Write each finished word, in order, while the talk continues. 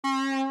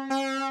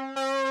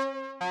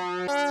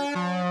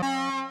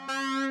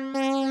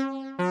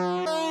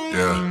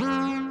Yeah.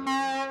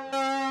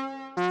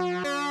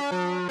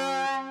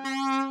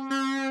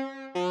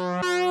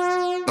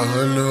 I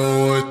know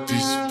what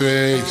these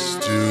fakes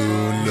do,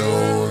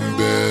 know I'm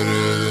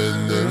better than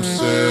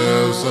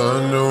themselves. I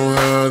know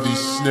how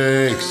these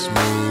snakes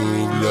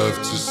move, love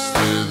to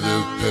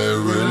slither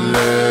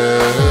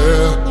parallel.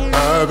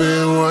 I've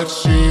been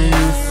watching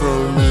you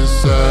from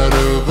inside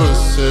of a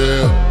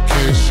cell.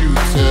 Can't you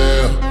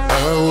tell?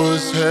 I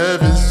was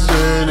heaven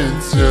sent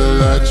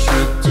until I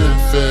tripped and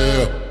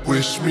fell.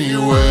 Wish me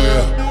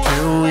well.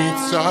 Can we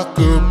talk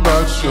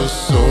about your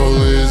soul?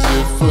 Is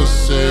it for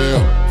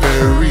sale?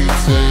 Fairy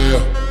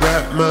tale.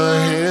 Wrap my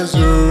hands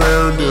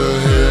around a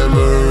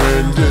hammer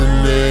and a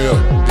nail.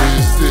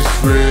 Is this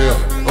real?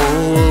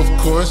 Oh, of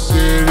course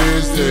it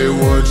is. They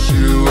want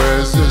you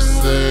as a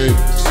slave,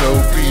 so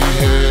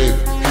behave.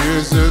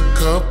 Here's a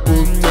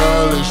couple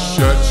dollars.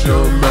 Shut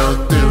your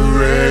mouth and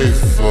rave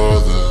for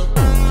the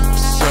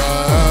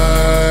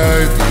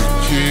Cyber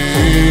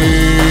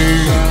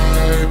King.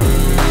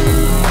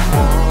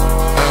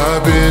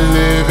 I've been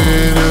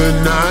living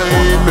a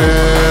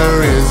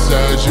nightmare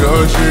inside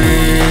your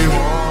dream.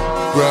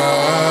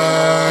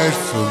 Ride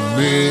for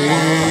me.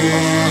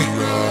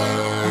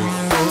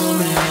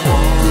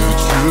 The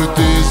truth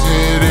is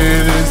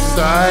hidden in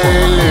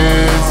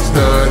silence,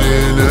 not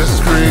in a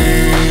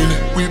screen.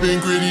 We've been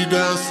gritty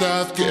down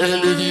south,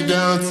 getting litty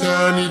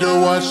downtown. Need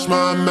to watch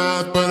my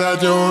mouth, but I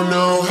don't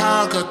know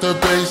how. Got the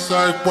bass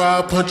like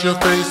wow, punch your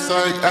face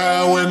like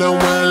ow. When I'm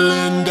well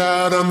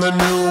endowed, I'm the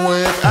new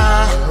wave.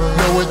 I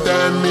know what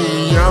that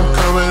mean. I'm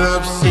coming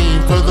up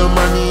scene for the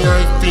money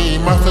I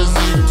feed. My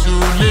physique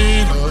too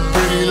lean,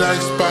 pretty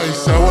like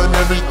spice. I want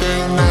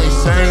everything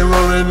nice. I ain't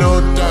rolling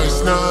no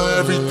dice. Now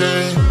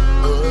everything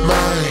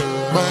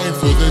mine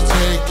for the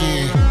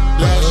taking.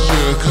 Last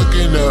year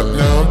cooking up,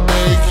 now I'm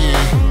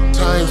baking.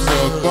 Time's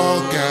up,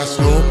 all gas,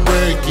 no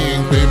breaking.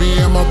 Baby,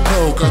 I'm a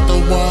pro, got the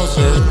walls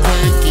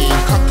earthquaking.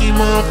 Cocky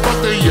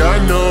motherfucker, yeah, I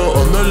know,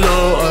 on the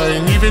low. I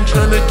ain't even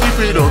tryna keep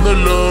it on the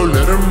low,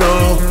 let them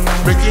know.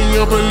 Making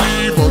you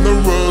believe on the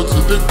road to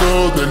the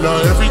gold. And now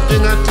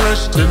everything I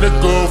touched in the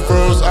gold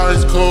froze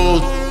ice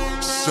cold.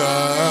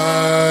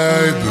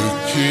 Cyber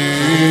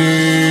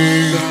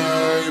King.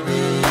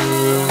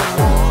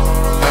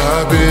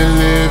 I've been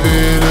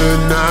living a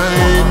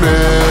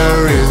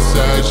nightmare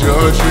inside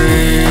your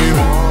dream.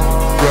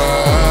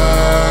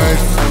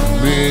 Ride for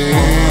me.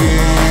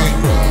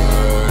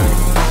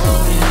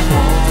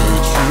 The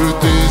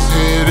truth is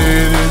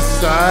hidden in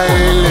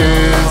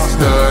silence,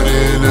 not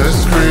in a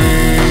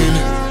screen.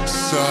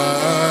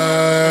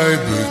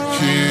 Cyber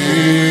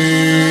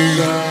King.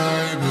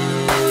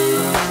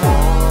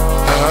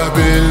 I've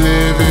been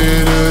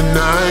living a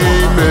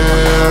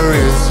nightmare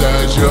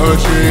inside your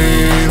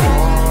dream.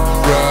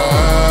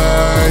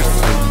 Ride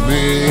for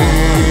me.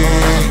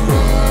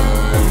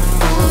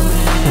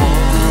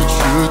 The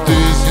truth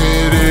is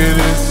hidden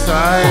in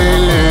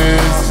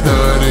silence,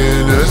 not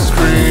in a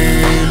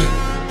screen.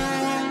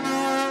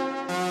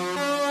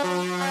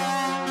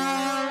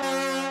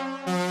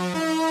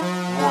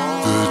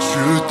 The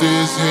truth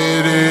is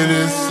hidden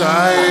in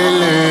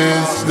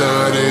silence,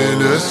 not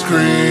in a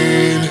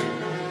screen.